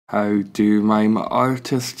How do Mime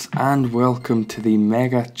Artists, and welcome to the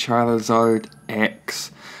Mega Charizard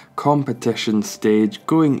X competition stage.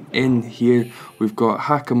 Going in here, we've got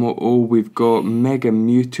Kommo-O, we've got Mega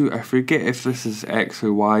Mewtwo. I forget if this is X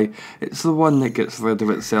or Y. It's the one that gets rid of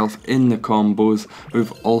itself in the combos.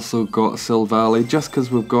 We've also got Silvally, just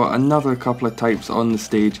because we've got another couple of types on the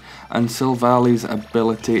stage, and Silvally's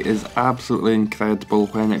ability is absolutely incredible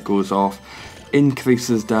when it goes off.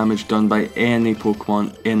 Increases damage done by any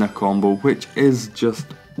Pokemon in a combo, which is just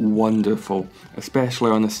wonderful, especially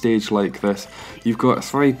on a stage like this. You've got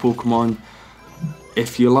 3 Pokemon.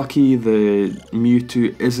 If you're lucky, the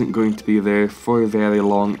Mewtwo isn't going to be there for very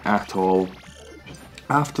long at all.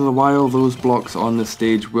 After a while, those blocks on the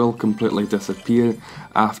stage will completely disappear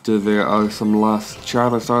after there are some last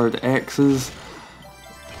Charizard X's,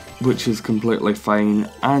 which is completely fine,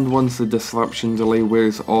 and once the disruption delay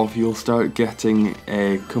wears off, you'll start getting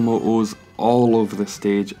Kommo-Os all over the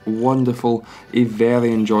stage. Wonderful, a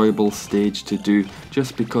very enjoyable stage to do,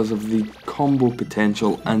 just because of the combo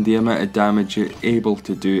potential and the amount of damage you're able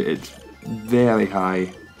to do. It's very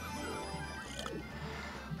high.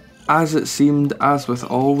 As it seemed, as with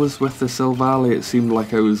always with the Silvally, it seemed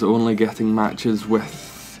like I was only getting matches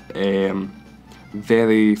with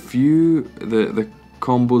very few, the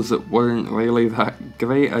combos that weren't really that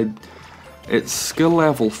great. It's skill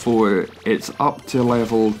level 4, it's up to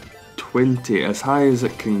level 20, as high as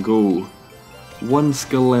it can go. 1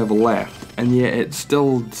 skill level left, and yet it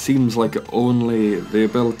still seems like the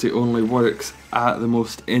ability only works at the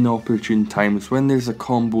most inopportune times, when there's a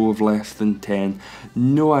combo of less than 10.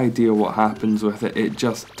 No idea what happens with it, it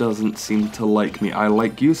just doesn't seem to like me. I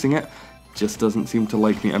like using it, just doesn't seem to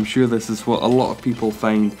like me. I'm sure this is what a lot of people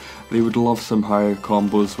find. They would love some higher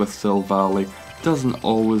combos with Silvally. Doesn't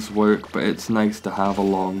always work, but it's nice to have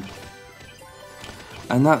along.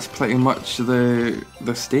 And that's pretty much the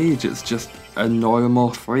stage. It's just a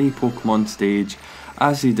normal 3 Pokemon stage,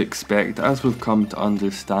 as you'd expect, as we've come to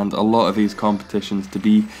understand a lot of these competitions to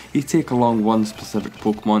be. You take along one specific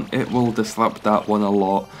Pokemon, it will disrupt that one a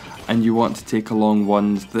lot, and you want to take along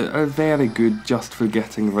ones that are very good just for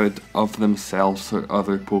getting rid of themselves or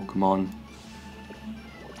other Pokemon.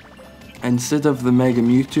 Instead of the Mega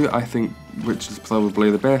Mewtwo, I think, which is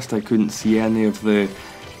probably the best, I couldn't see any of the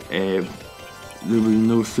there were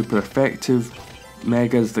no super effective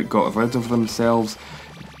Megas that got rid of themselves.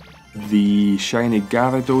 The shiny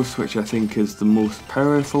Gyarados, which I think is the most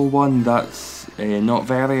powerful one, that's not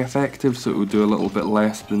very effective, so it will do a little bit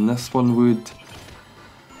less than this one would.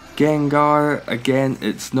 Gengar, again,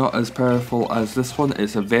 it's not as powerful as this one.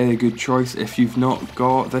 It's a very good choice. If you've not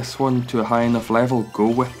got this one to a high enough level, go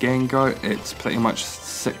with Gengar. It's pretty much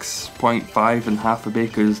 6.5 and half a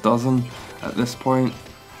baker's dozen at this point,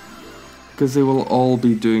 because they will all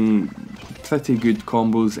be doing pretty good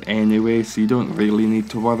combos anyway, so you don't really need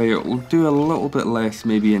to worry. It will do a little bit less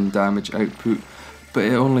maybe in damage output, but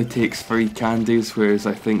it only takes 3 candies, whereas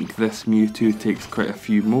I think this Mewtwo takes quite a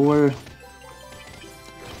few more.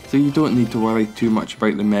 So you don't need to worry too much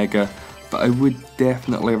about the Mega, but I would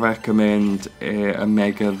definitely recommend a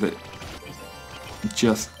Mega that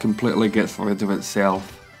just completely gets rid of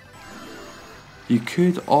itself. You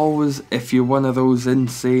could always, if you're one of those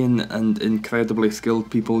insane and incredibly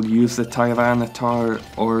skilled people, use the Tyranitar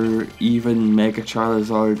or even Mega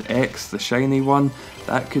Charizard X, the shiny one.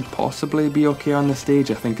 That could possibly be okay on the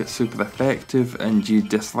stage. I think it's super effective, and you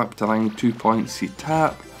disrupt around 2 points you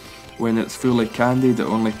tap. When it's fully candied, it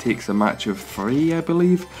only takes a match of 3, I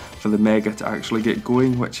believe, for the Mega to actually get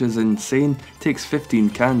going, which is insane. It takes 15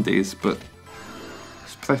 candies, but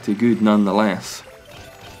it's pretty good nonetheless.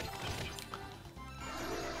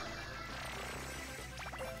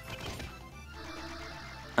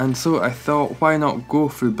 And so I thought, why not go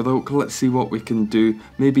for broke? Let's see what we can do.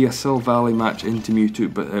 Maybe a Silvally match into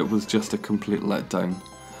Mewtwo, but it was just a complete letdown.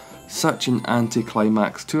 Such an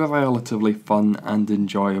anticlimax to a relatively fun and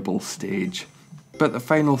enjoyable stage. But the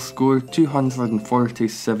final score,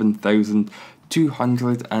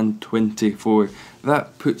 247,224.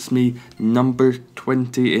 That puts me number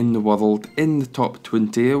 20 in the world, in the top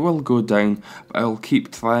 20. It will go down, but I'll keep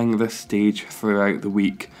trying this stage throughout the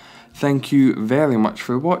week. Thank you very much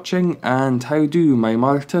for watching, and how do, Mime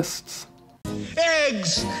Artists?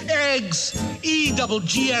 Eggs! Eggs!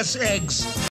 E-double-G-S eggs!